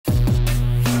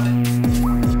What's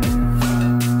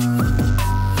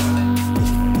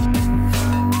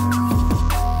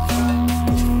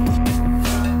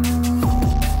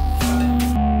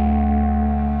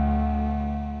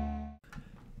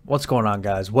going on,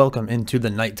 guys? Welcome into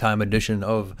the nighttime edition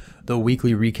of the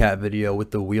weekly recap video with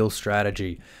the wheel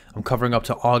strategy. I'm covering up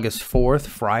to August 4th,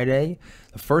 Friday.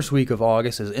 The first week of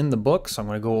August is in the books. I'm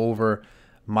going to go over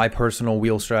my personal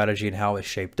wheel strategy and how it's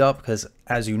shaped up because,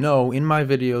 as you know, in my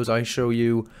videos I show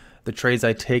you the trades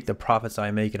I take, the profits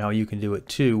I make, and how you can do it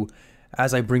too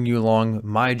as I bring you along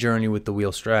my journey with the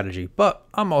wheel strategy. But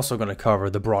I'm also going to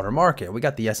cover the broader market. We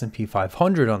got the S&P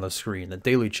 500 on the screen, the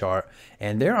daily chart,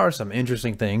 and there are some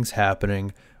interesting things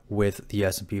happening with the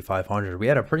S&P 500. We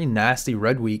had a pretty nasty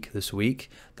red week this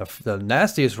week, the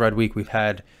nastiest red week we've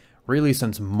had really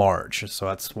since March. So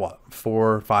that's what,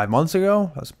 4 or 5 months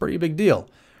ago? That's a pretty big deal.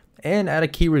 And at a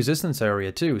key resistance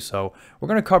area too. So we're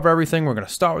going to cover everything. We're going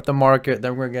to start with the market,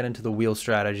 then we're going to get into the wheel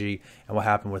strategy and what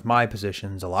happened with my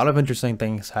positions. A lot of interesting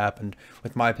things happened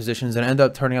with my positions and ended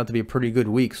up turning out to be a pretty good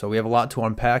week. So we have a lot to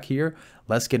unpack here.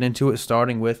 Let's get into it,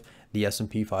 starting with the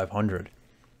S&P 500.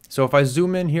 So if I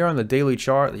zoom in here on the daily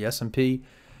chart, the S&P,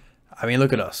 I mean,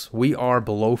 look at us. We are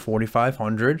below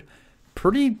 4,500.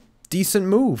 Pretty decent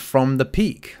move from the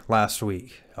peak last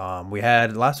week.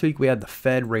 Last week we had the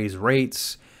Fed raise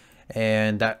rates,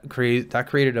 and that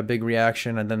created a big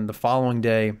reaction. And then the following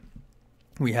day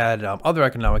we had other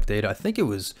economic data. I think it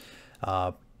was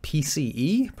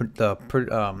PCE,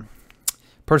 the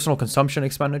personal consumption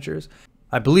expenditures.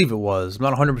 I believe it was. I'm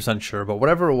not 100% sure, but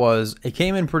whatever it was, it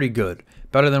came in pretty good,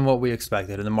 better than what we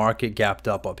expected, and the market gapped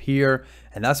up here,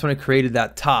 and that's when it created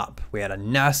that top. We had a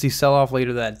nasty sell-off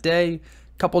later that day,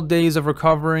 couple days of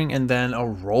recovering, and then a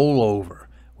rollover,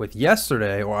 with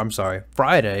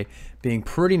Friday being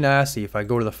pretty nasty. If I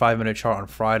go to the 5-minute chart on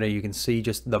Friday, you can see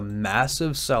just the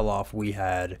massive sell-off we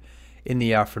had in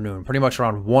the afternoon. Pretty much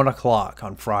around 1 o'clock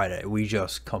on Friday, we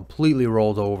just completely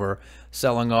rolled over,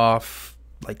 selling off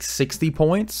like 60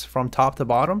 points from top to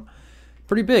bottom.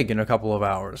 Pretty big in a couple of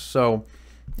hours. So,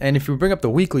 and if you bring up the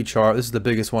weekly chart, this is the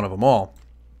biggest one of them all.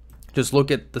 Just look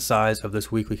at the size of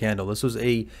this weekly candle. This was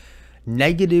a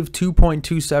negative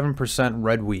 2.27%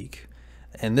 red week.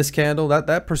 And this candle,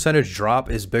 that percentage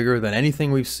drop is bigger than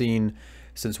anything we've seen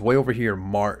since way over here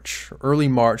early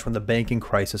March, when the banking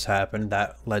crisis happened.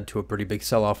 That led to a pretty big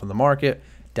sell-off in the market,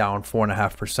 down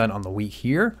 4.5% on the week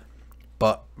here.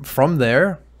 But from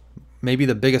there, maybe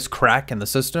the biggest crack in the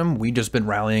system, we've just been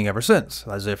rallying ever since,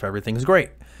 as if everything's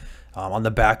great, on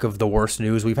the back of the worst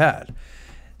news we've had.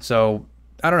 So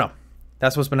I don't know.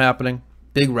 That's what's been happening.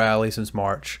 Big rally since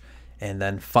March. And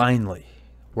then finally,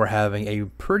 we're having a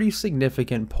pretty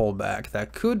significant pullback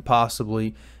that could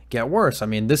possibly get worse. I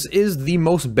mean, this is the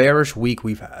most bearish week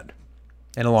we've had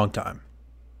in a long time.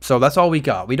 So that's all we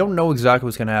got. We don't know exactly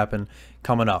what's going to happen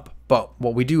coming up, but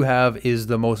what we do have is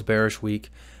the most bearish week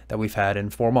that we've had in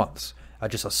 4 months.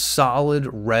 Just a solid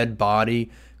red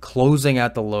body closing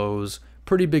at the lows,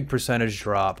 pretty big percentage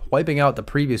drop, wiping out the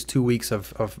previous 2 weeks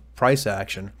of price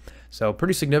action. So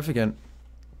pretty significant.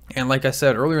 And like I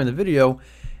said earlier in the video,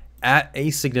 at a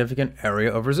significant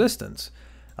area of resistance.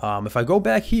 If I go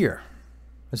back here,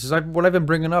 this is what I've been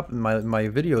bringing up in my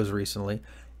videos recently.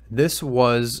 This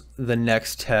was the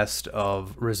next test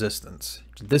of resistance.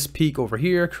 This peak over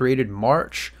here created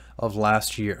March of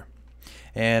last year.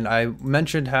 And I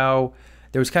mentioned how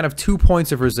there was kind of 2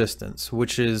 points of resistance,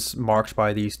 which is marked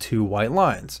by these 2 white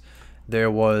lines. There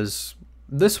was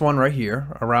this one right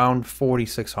here, around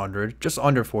 4,600, just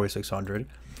under 4,600.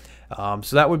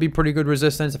 So that would be pretty good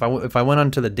resistance. If I went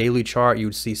onto the daily chart, you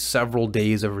would see several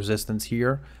days of resistance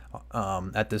here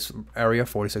at this area,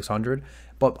 4,600.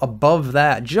 But above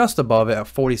that, just above it at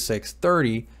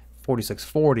 4,630,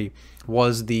 4,640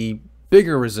 was the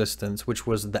bigger resistance, which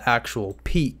was the actual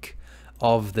peak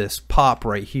of this pop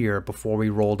right here before we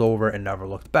rolled over and never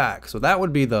looked back. So that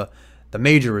would be the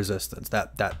major resistance,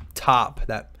 that top,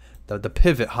 the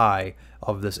pivot high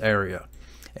of this area.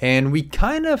 And we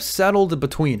kind of settled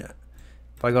between it.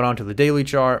 If I go down to the daily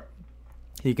chart,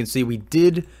 you can see we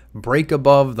did break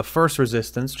above the first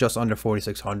resistance, just under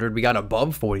 4,600. We got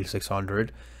above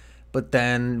 4,600, but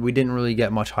then we didn't really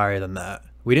get much higher than that.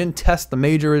 We didn't test the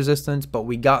major resistance, but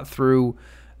we got through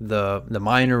the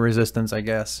minor resistance, I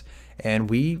guess, and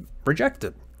we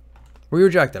rejected. We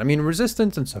rejected. I mean,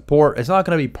 resistance and support, it's not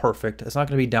going to be perfect. It's not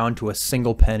going to be down to a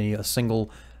single penny, a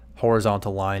single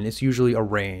horizontal line. It's usually a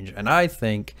range, and I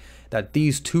think that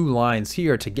these 2 lines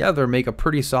here together make a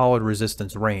pretty solid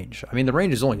resistance range. I mean, the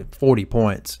range is only 40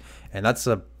 points, and that's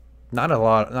a not a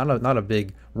lot, not a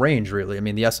big range really. I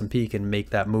mean, the S&P can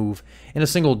make that move in a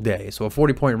single day, so a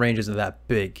 40-point range isn't that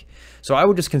big. So I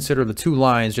would just consider the two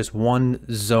lines just one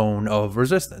zone of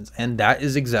resistance, and that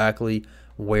is exactly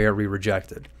where we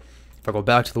rejected. If I go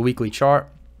back to the weekly chart,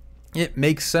 it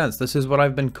makes sense. This is what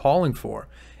I've been calling for.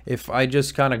 If I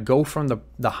just kind of go from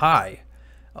the high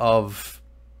of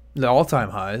the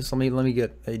all-time highs, let me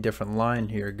get a different line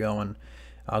here going.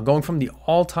 Going from the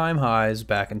all-time highs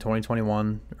back in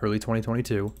 2021, early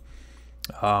 2022,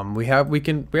 we have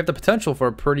the potential for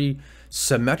a pretty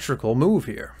symmetrical move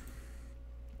here.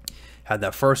 Had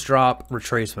that first drop,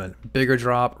 retracement, bigger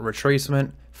drop,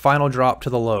 retracement, final drop to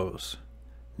the lows.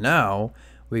 Now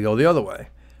we go the other way.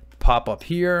 Pop up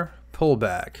here, pull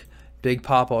back, big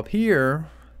pop up here.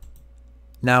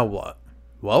 Now what?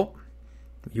 Well,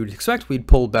 you would expect we'd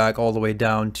pull back all the way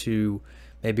down to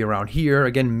maybe around here,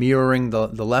 again mirroring the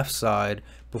left side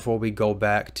before we go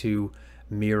back to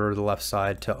mirror the left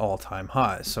side to all-time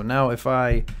highs. So now if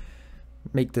I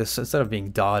make this, instead of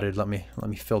being dotted, let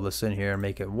me fill this in here and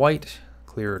make it white,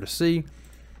 clearer to see.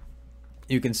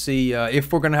 You can see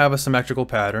if we're going to have a symmetrical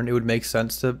pattern, it would make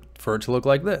sense for it to look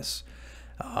like this.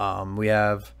 We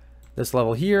have this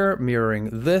level here mirroring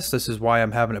this. This is why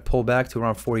I'm having it pull back to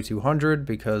around 4,200,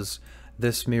 because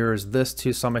this mirrors this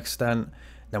to some extent.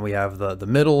 Then we have the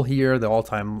middle here, the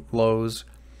all-time lows.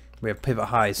 We have pivot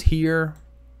highs here,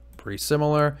 pretty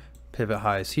similar. Pivot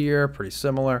highs here, pretty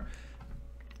similar.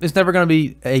 It's never going to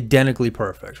be identically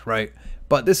perfect, right?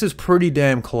 But this is pretty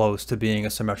damn close to being a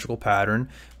symmetrical pattern,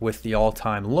 with the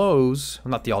all-time lows,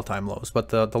 not the all-time lows, but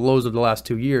the lows of the last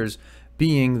 2 years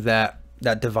being that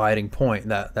dividing point,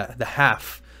 the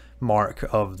half mark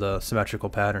of the symmetrical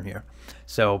pattern here.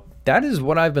 So that is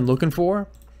what I've been looking for.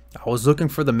 I was looking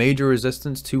for the major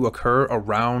resistance to occur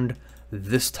around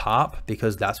this top,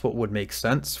 because that's what would make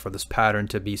sense for this pattern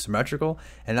to be symmetrical,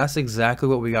 and that's exactly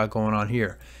what we got going on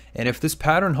here. And if this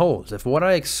pattern holds, if what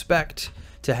I expect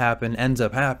to happen ends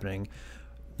up happening,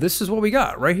 this is what we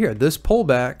got right here. This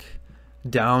pullback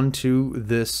down to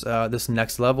this this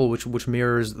next level, which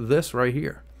mirrors this right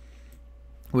here,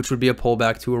 which would be a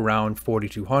pullback to around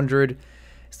 4,200.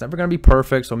 It's never going to be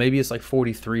perfect, so maybe it's like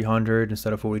 4,300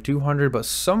 instead of 4,200, but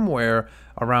somewhere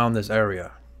around this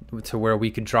area, to where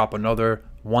we could drop another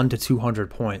 100 to 200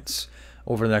 points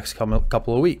over the next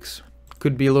couple of weeks.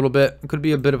 Could be a little bit, could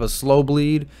be a bit of a slow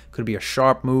bleed, could be a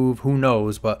sharp move, who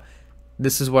knows, but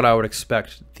this is what I would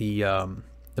expect the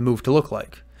move to look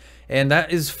like. And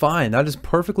that is fine. That is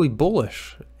perfectly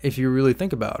bullish if you really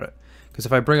think about it. Because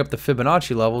if I bring up the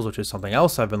Fibonacci levels, which is something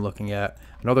else I've been looking at,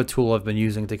 another tool I've been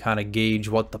using to kind of gauge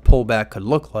what the pullback could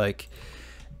look like,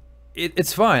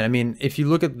 it's fine. I mean, if you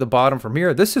look at the bottom from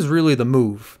here, this is really the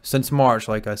move since March.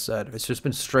 Like I said, it's just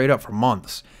been straight up for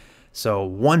months. So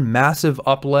one massive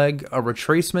up leg, a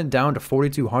retracement down to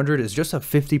 4,200 is just a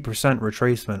 50%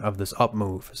 retracement of this up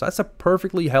move. So that's a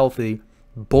perfectly healthy,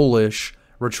 bullish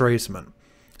retracement.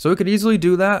 So we could easily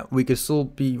do that. We could still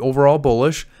be overall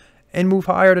bullish and move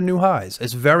higher to new highs.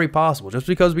 It's very possible. Just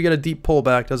because we get a deep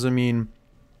pullback doesn't mean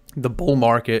the bull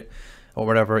market or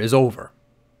whatever is over,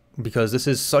 because this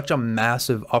is such a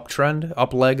massive uptrend,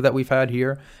 up leg that we've had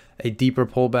here. A deeper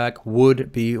pullback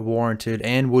would be warranted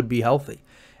and would be healthy.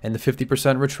 And the 50%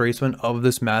 retracement of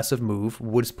this massive move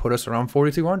would put us around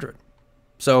 4,200.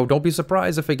 So don't be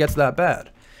surprised if it gets that bad.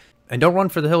 And don't run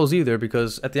for the hills either,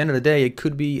 because at the end of the day, it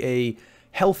could be a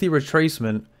healthy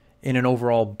retracement in an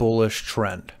overall bullish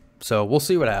trend. So we'll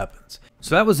see what happens.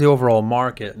 So that was the overall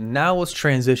market. Now let's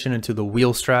transition into the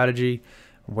wheel strategy,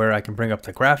 where I can bring up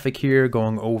the graphic here,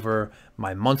 going over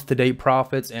my month-to-date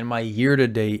profits and my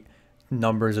year-to-date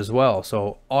numbers as well.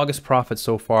 So August profits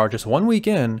so far, just 1 week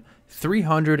in,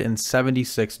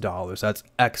 $376. That's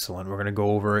excellent. We're going to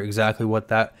go over exactly what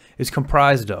that is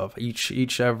comprised of,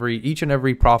 each and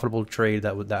every profitable trade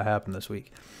that happened this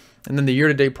week. And then the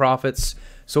year-to-date profits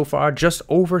so far, just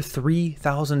over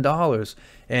 $3,000.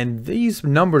 And these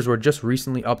numbers were just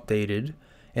recently updated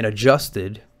and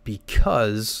adjusted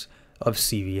because of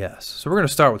CVS. So we're going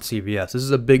to start with CVS. This is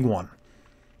a big one,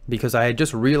 because I had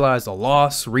just realized a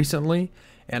loss recently,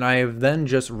 and I have then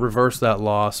just reversed that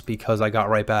loss because I got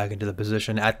right back into the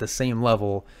position at the same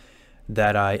level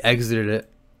that I exited it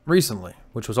recently,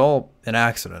 which was all an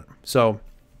accident. So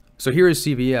here is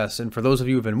CVS, and for those of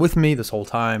you who've been with me this whole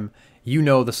time, you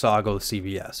know the saga of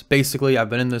CVS. Basically,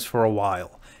 I've been in this for a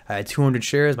while. I had 200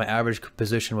 shares. My average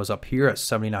position was up here at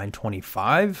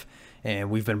 79.25,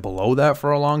 and we've been below that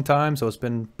for a long time, so it's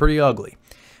been pretty ugly.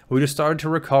 We just started to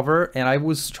recover, and I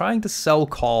was trying to sell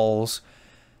calls.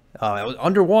 I was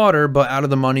underwater, but out of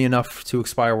the money enough to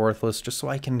expire worthless, just so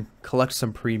I can collect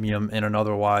some premium in an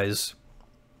otherwise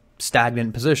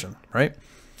stagnant position, right?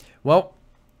 Well,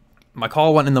 my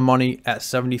call went in the money at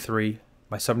 73.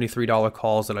 My $73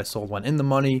 calls that I sold went in the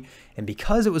money, and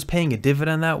because it was paying a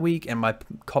dividend that week and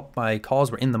my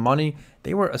calls were in the money,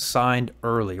 they were assigned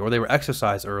early, or they were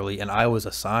exercised early, and I was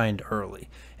assigned early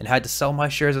and had to sell my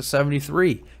shares at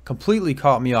 73. Completely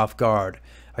caught me off guard.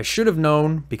 I should have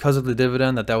known because of the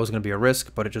dividend that was going to be a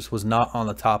risk, but it just was not on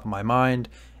the top of my mind.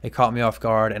 It caught me off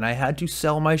guard, and I had to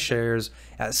sell my shares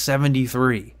at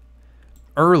 73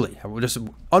 early. Just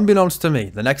unbeknownst to me,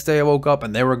 the next day I woke up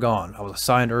and they were gone. I was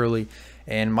assigned early,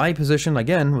 and my position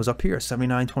again was up here,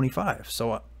 79.25.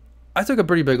 So I took a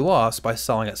pretty big loss by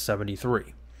selling at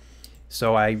 73.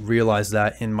 So I realized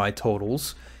that in my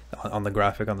totals on the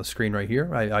graphic on the screen right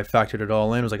here. I factored it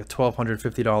all in. It was like a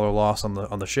 $1,250 loss on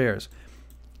the shares.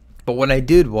 But what I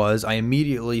did was I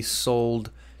immediately sold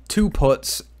 2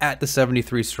 puts at the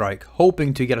 73 strike,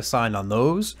 hoping to get assigned on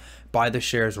those, buy the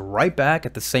shares right back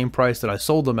at the same price that I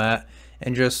sold them at,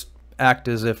 and just act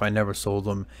as if I never sold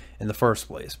them in the first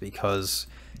place. Because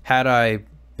had I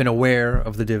been aware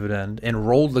of the dividend and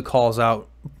rolled the calls out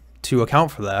to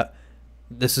account for that,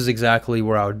 this is exactly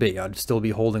where I would be. I'd still be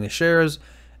holding the shares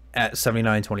at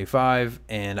 79.25,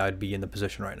 and I'd be in the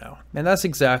position right now. And that's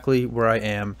exactly where I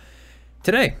am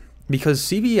today, because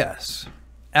CVS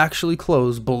actually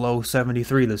closed below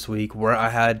 73 this week, where I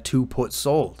had 2 puts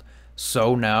sold.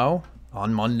 So now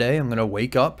on Monday, I'm going to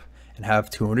wake up and have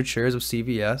 200 shares of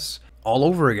CVS all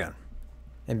over again.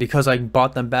 And because I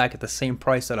bought them back at the same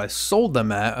price that I sold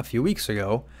them at a few weeks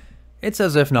ago, it's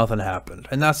as if nothing happened.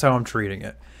 And that's how I'm treating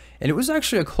it. And it was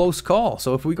actually a close call.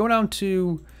 So if we go down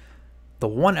to the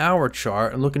 1 hour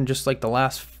chart and looking just like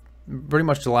pretty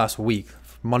much the last week,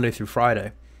 Monday through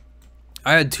Friday,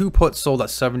 I had 2 puts sold at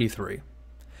 73.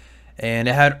 And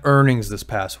it had earnings this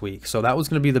past week. So that was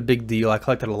going to be the big deal. I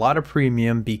collected a lot of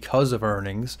premium because of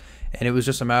earnings. And it was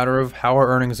just a matter of how our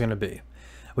earnings are going to be.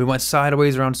 We went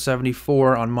sideways around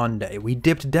 74 on Monday. We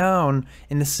dipped down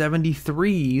in the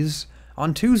 73s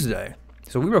on Tuesday.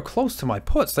 So we were close to my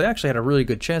puts. They actually had a really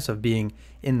good chance of being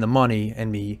in the money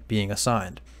and me being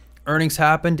assigned. Earnings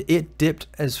happened. It dipped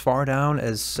as far down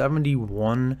as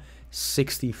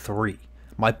 71.63.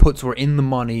 My puts were in the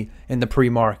money in the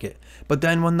pre-market. But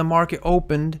then when the market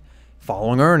opened,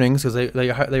 following earnings, because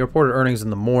they reported earnings in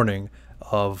the morning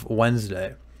of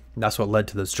Wednesday, and that's what led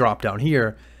to this drop down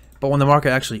here. But when the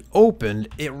market actually opened,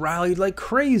 it rallied like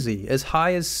crazy, as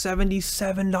high as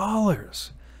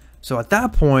 $77. So at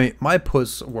that point, my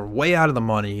puts were way out of the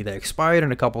money. They expired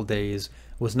in a couple days.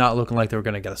 Was not looking like they were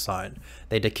going to get assigned.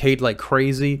 They decayed like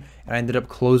crazy, and I ended up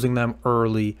closing them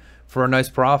early for a nice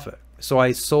profit. So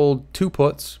I sold 2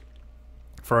 puts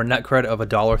for a net credit of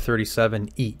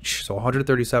 $1.37 each. So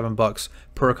 137 bucks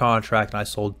per contract, and I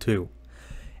sold 2.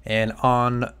 And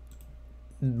on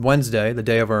Wednesday, the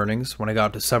day of earnings, when I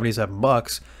got to 77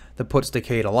 bucks, the puts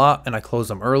decayed a lot, and I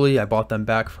closed them early. I bought them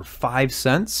back for 5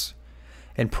 cents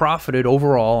and profited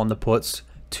overall on the puts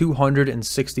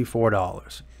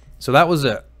 $264. So that was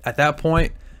it. At that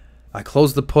point, I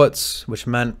closed the puts, which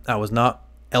meant I was not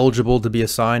eligible to be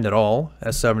assigned at all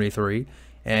at 73,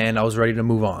 and I was ready to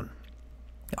move on.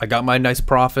 I got my nice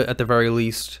profit at the very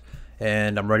least,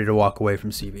 and I'm ready to walk away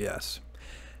from CVS.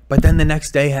 But then the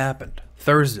next day happened,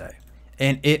 Thursday,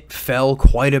 and it fell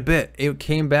quite a bit. It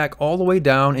came back all the way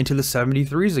down into the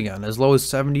 73s again, as low as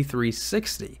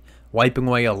 73.60, wiping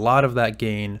away a lot of that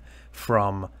gain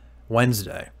from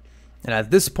Wednesday. And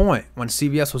at this point, when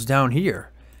CVS was down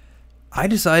here, I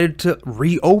decided to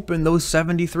reopen those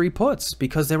 73 puts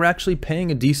because they were actually paying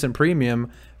a decent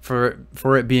premium for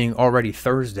it being already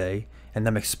Thursday and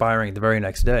them expiring the very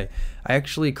next day. I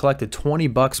actually collected 20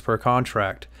 bucks per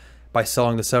contract by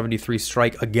selling the 73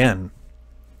 strike again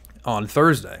on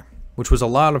Thursday, which was a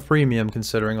lot of premium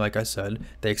considering, like I said,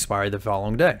 they expired the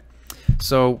following day.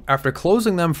 So after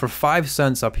closing them for 5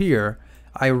 cents up here,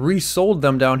 I resold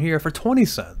them down here for 20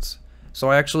 cents. So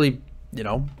I actually,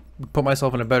 put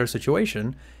myself in a better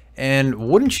situation. And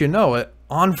wouldn't you know it,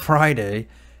 on Friday,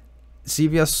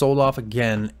 CVS sold off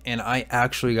again, and I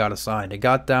actually got assigned. It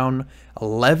got down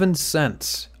 11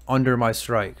 cents under my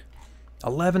strike.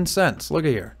 11 cents. Look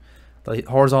at here. The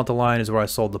horizontal line is where I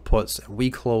sold the puts, and we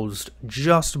closed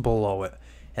just below it.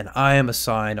 And I am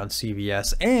assigned on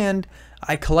CVS, and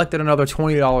I collected another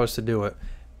 $20 to do it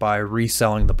by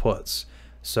reselling the puts.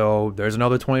 So there's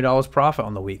another $20 profit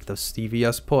on the week, the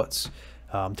CVS puts,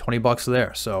 20 bucks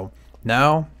there. So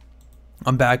now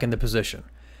I'm back in the position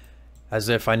as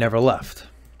if I never left.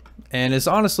 And it's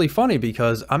honestly funny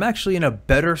because I'm actually in a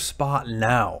better spot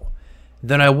now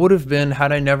than I would have been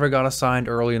had I never got assigned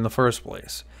early in the first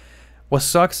place. What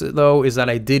sucks though is that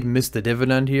I did miss the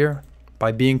dividend here,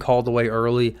 by being called away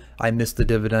early, I missed the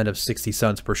dividend of 60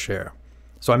 cents per share.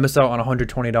 So I missed out on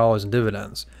 $120 in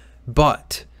dividends.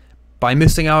 But by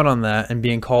missing out on that and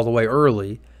being called away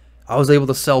early, I was able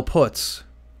to sell puts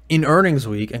in earnings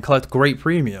week and collect great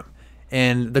premium.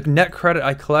 And the net credit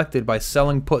I collected by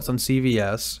selling puts on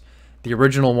CVS, the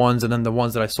original ones and then the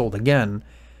ones that I sold again,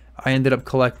 I ended up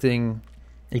collecting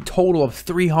a total of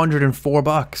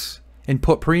 $304 in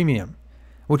put premium,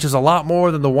 which is a lot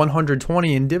more than the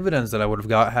 $120 in dividends that I would have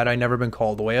got had I never been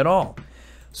called away at all.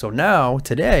 So now,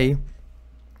 today,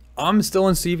 I'm still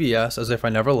in CVS as if I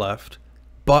never left,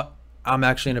 but I'm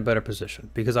actually in a better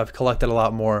position because I've collected a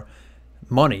lot more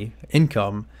money,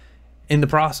 income, in the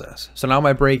process. So now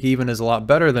my break even is a lot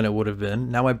better than it would have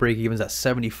been. Now my break even is at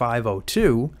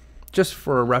 75.02, just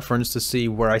for a reference to see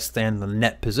where I stand in the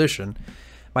net position.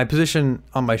 My position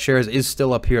on my shares is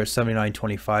still up here at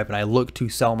 79.25, and I look to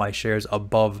sell my shares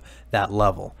above that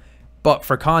level. But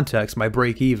for context, my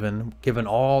break even, given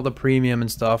all the premium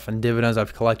and stuff and dividends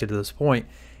I've collected to this point,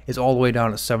 is all the way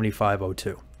down at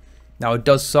 75.02. Now it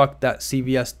does suck that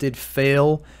CVS did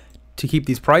fail to keep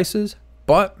these prices,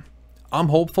 but I'm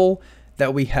hopeful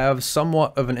that we have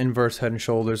somewhat of an inverse head and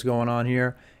shoulders going on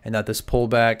here, and that this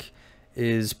pullback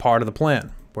is part of the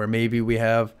plan, where maybe we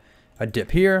have a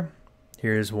dip here.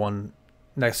 Here's one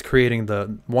next, creating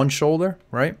the one shoulder,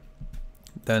 right?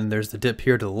 Then there's the dip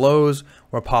here to the lows.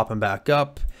 We're popping back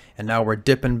up, and now we're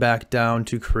dipping back down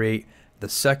to create the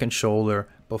second shoulder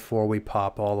before we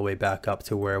pop all the way back up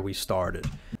to where we started.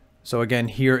 So again,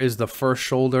 here is the first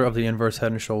shoulder of the inverse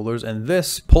head and shoulders, and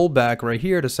this pullback right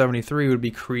here to 73 would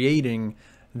be creating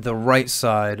the right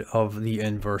side of the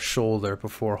inverse shoulder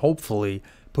before hopefully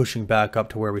pushing back up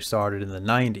to where we started in the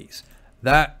 90s.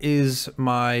 That is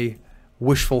my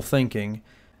wishful thinking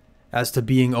as to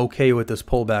being okay with this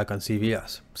pullback on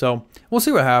CVS. So we'll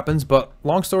see what happens, but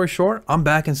long story short, I'm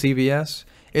back in CVS.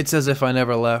 It's as if I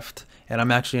never left, and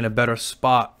I'm actually in a better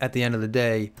spot at the end of the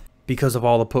day because of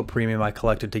all the put premium I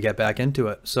collected to get back into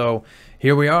it. So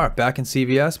here we are, back in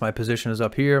CVS. My position is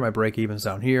up here, my break even's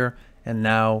down here, and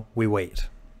now we wait.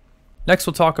 Next,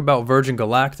 we'll talk about Virgin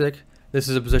Galactic. This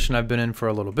is a position I've been in for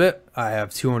a little bit. I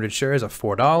have 200 shares at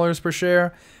 $4 per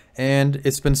share, and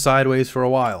it's been sideways for a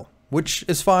while, which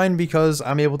is fine because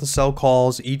I'm able to sell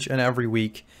calls each and every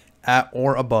week at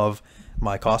or above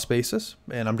my cost basis,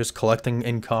 and I'm just collecting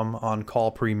income on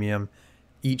call premium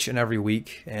each and every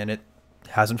week, and it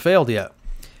hasn't failed yet.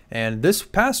 And this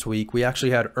past week, we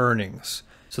actually had earnings.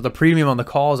 So the premium on the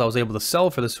calls I was able to sell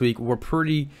for this week were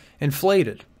pretty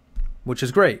inflated, which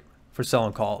is great for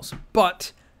selling calls.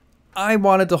 But I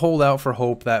wanted to hold out for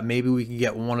hope that maybe we could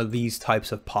get one of these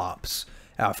types of pops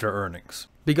after earnings,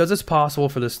 because it's possible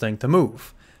for this thing to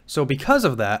move. So because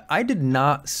of that, I did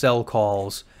not sell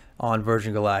calls on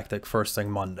Virgin Galactic first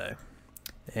thing Monday.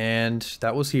 And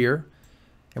that was here.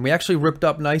 And we actually ripped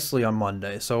up nicely on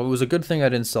Monday. So it was a good thing I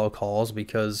didn't sell calls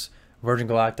because Virgin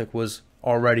Galactic was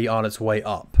already on its way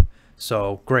up.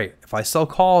 So great. If I sell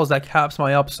calls, that caps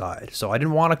my upside. So I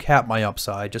didn't want to cap my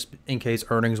upside just in case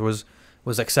earnings was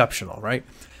exceptional, right?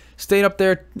 Stayed up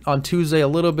there on Tuesday a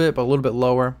little bit, but a little bit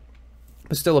lower.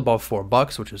 But still above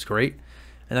 $4, which is great.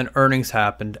 And then earnings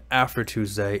happened after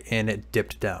Tuesday, and it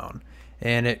dipped down.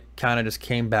 And it kind of just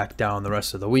came back down the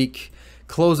rest of the week.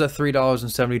 Closed at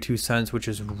 $3.72, which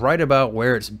is right about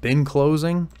where it's been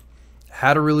closing.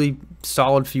 Had a really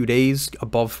solid few days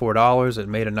above $4. It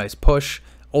made a nice push.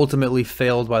 Ultimately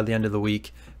failed by the end of the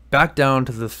week. Back down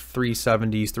to the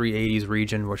 370s, 380s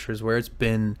region, which is where it's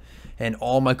been. And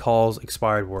all my calls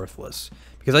expired worthless.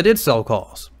 Because I did sell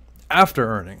calls after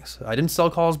earnings. I didn't sell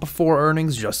calls before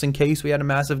earnings just in case we had a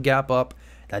massive gap up.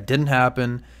 That didn't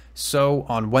happen. So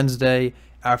on Wednesday,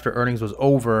 after earnings was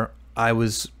over, I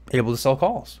was able to sell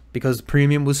calls because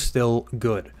premium was still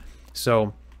good.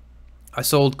 So I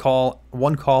sold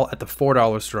one call at the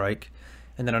 $4 strike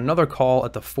and then another call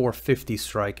at the $4.50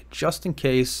 strike just in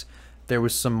case there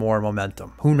was some more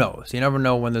momentum. Who knows? You never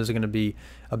know when there's going to be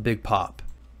a big pop.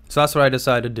 So that's what I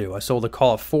decided to do. I sold a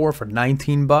call at $4 for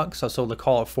 $19. I sold a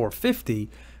call at $4.50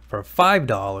 for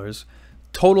 $5.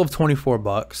 Total of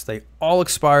 $24. They all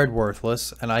expired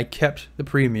worthless, and I kept the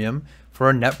premium for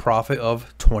a net profit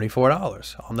of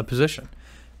 $24 on the position.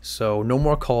 So no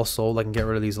more calls sold. I can get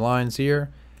rid of these lines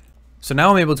here. So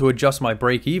now I'm able to adjust my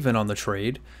break even on the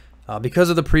trade. Because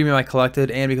of the premium I collected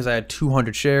and because I had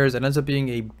 200 shares, it ends up being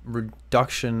a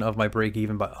reduction of my break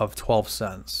even of 12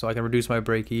 cents. So I can reduce my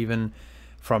break even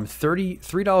from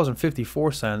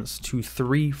 $3.54 to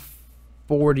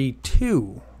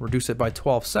 $3.42. Reduce it by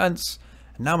 12 cents.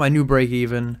 And now my new break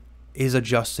even is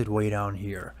adjusted way down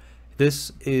here.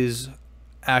 This is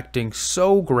acting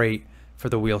so great for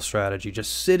the wheel strategy,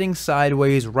 just sitting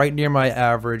sideways right near my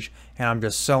average, and I'm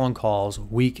just selling calls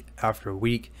week after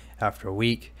week after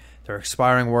week. They're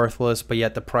expiring worthless, but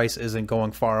yet the price isn't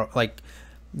going far. Like,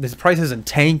 this price isn't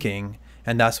tanking,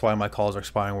 and that's why my calls are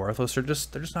expiring worthless. They're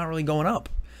just not really going up.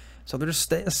 So they're just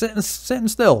sitting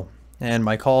still, and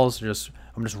my calls are just,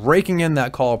 I'm just raking in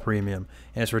that call premium,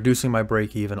 and it's reducing my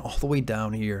break even all the way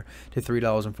down here to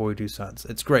 $3.42.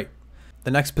 It's great. The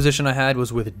next position I had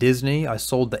was with Disney. I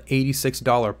sold the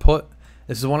 $86 put.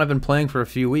 This is one I've been playing for a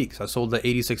few weeks. I sold the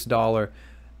 $86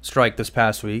 strike this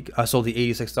past week. I sold the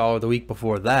 $86 the week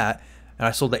before that, and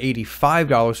I sold the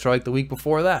 $85 strike the week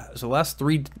before that. So the last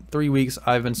three weeks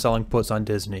I've been selling puts on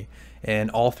Disney,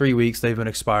 and all 3 weeks they've been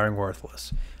expiring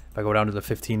worthless. If I go down to the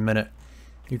 15-minute,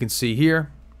 you can see here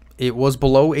it was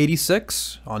below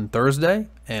 86 on Thursday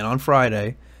and on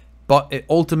Friday, but it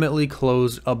ultimately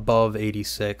closed above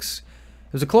 86.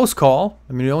 It was a close call.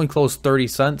 I mean, it only closed 30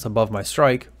 cents above my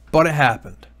strike, but it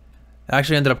happened. I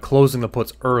actually ended up closing the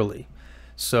puts early.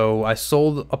 So I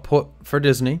sold a put for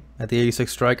Disney at the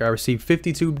 86 strike. I received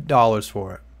 $52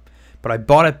 for it, but I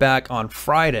bought it back on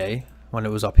Friday when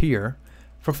it was up here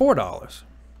for $4.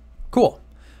 Cool.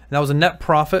 And that was a net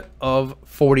profit of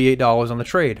 $48 on the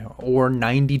trade, or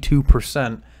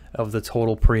 92% of the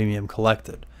total premium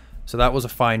collected. So that was a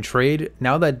fine trade.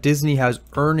 Now that Disney has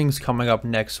earnings coming up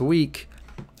next week,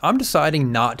 I'm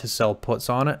deciding not to sell puts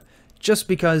on it, just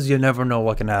because you never know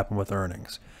what can happen with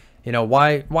earnings. You know,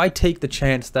 why take the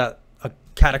chance that a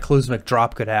cataclysmic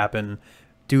drop could happen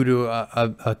due to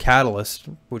a catalyst,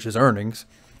 which is earnings,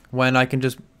 when I can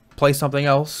just play something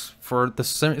else for the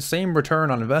same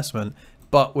return on investment,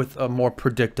 but with a more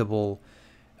predictable,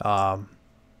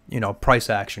 price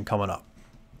action coming up.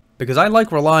 Because I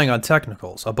like relying on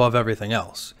technicals above everything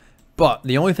else. But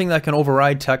the only thing that can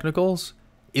override technicals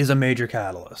is a major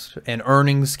catalyst. And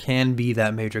earnings can be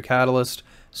that major catalyst.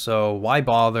 So why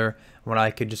bother when I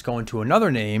could just go into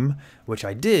another name, which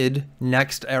I did,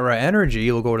 Next Era Energy,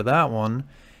 we'll go to that one,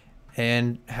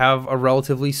 and have a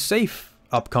relatively safe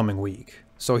upcoming week.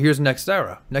 So here's Next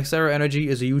Era. Next Era Energy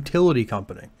is a utility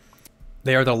company.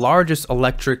 They are the largest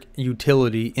electric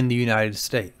utility in the United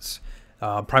States,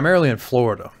 primarily in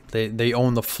Florida. They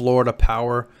own the Florida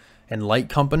Power and Light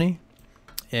Company,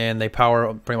 and they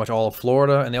power pretty much all of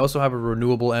Florida. And they also have a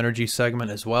renewable energy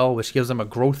segment as well, which gives them a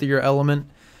growthier element.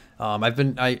 I've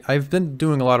been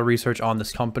doing a lot of research on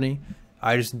this company.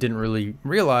 I just didn't really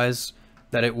realize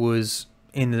that it was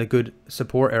in the good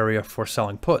support area for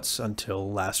selling puts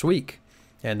until last week,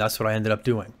 and that's what I ended up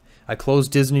doing. I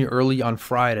closed Disney early on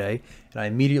Friday, and I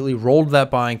immediately rolled that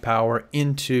buying power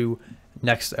into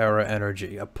Next Era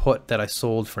Energy, a put that I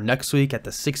sold for next week at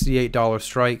the $68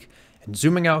 strike. And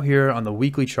zooming out here on the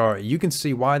weekly chart, you can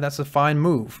see why that's a fine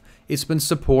move. It's been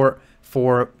support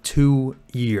for 2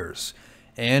 years,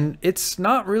 and it's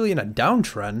not really in a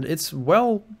downtrend. It's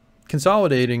well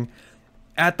consolidating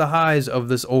at the highs of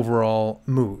this overall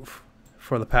move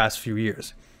for the past few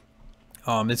years.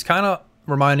 It's kind of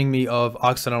reminding me of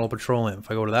Occidental Petroleum.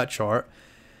 If I go to that chart,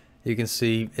 you can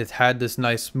see it's had this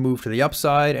nice move to the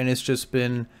upside, and it's just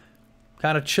been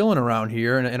kind of chilling around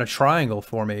here in a triangle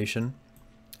formation,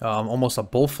 almost a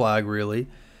bull flag really,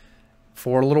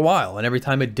 for a little while. And every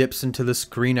time it dips into this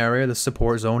green area, the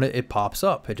support zone, it pops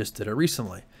up. It just did it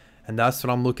recently, and that's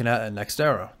what I'm looking at Next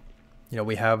Era. You know,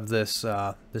 we have this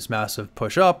this massive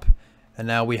push up, and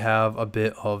now we have a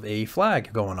bit of a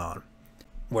flag going on,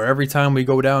 where every time we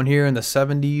go down here in the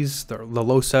 70s, the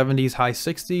low 70s, high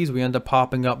 60s, we end up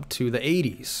popping up to the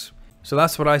 80s. So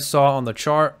that's what I saw on the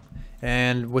chart.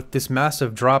 And with this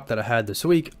massive drop that I had this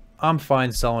week, I'm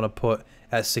fine selling a put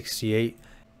at 68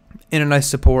 in a nice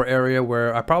support area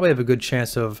where I probably have a good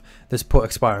chance of this put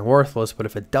expiring worthless. But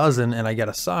if it doesn't and I get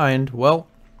assigned, well,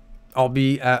 I'll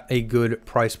be at a good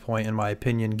price point in my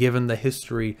opinion, given the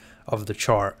history of the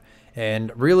chart.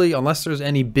 And really, unless there's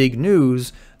any big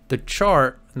news, the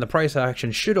chart and the price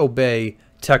action should obey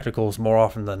technicals more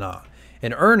often than not.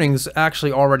 And earnings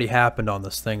actually already happened on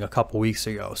this thing a couple weeks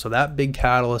ago. So that big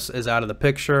catalyst is out of the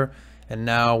picture, and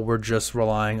now we're just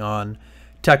relying on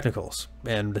technicals.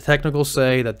 And the technicals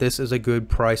say that this is a good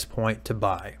price point to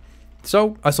buy.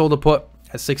 So I sold a put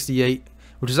at 68,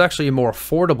 which is actually a more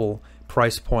affordable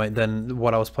price point than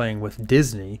what I was playing with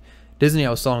Disney. Disney,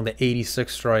 I was selling the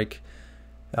 86 strike.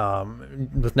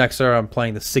 With Next Era, I'm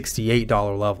playing the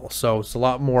 $68 level, so it's a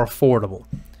lot more affordable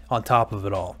on top of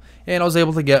it all. And I was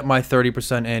able to get my 30%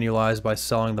 annualized by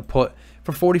selling the put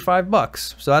for 45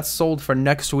 bucks. So that's sold for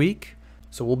next week.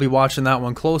 So we'll be watching that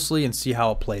one closely and see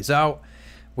how it plays out.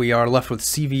 We are left with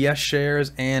CVS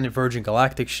shares and Virgin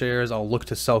Galactic shares. I'll look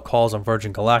to sell calls on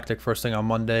Virgin Galactic first thing on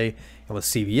Monday. And with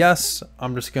CVS,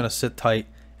 I'm just going to sit tight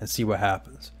and see what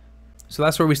happens. So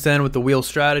that's where we stand with the wheel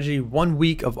strategy. 1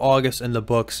 week of August in the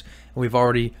books, and we've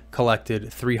already collected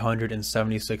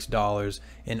 $376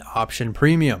 in option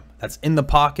premium. That's in the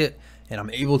pocket, and I'm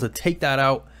able to take that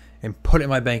out and put it in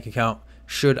my bank account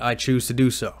should I choose to do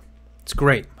so. It's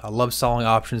great. I love selling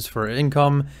options for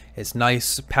income. It's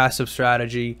nice passive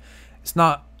strategy. It's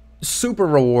not super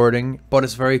rewarding, but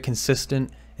it's very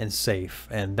consistent and safe,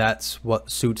 and that's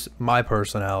what suits my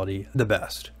personality the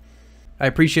best. I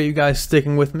appreciate you guys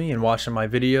sticking with me and watching my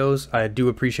videos. I do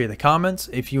appreciate the comments.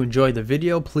 If you enjoyed the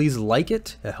video, please like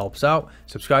it. It helps out.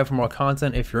 Subscribe for more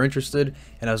content if you're interested.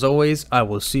 And as always, I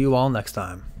will see you all next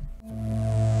time.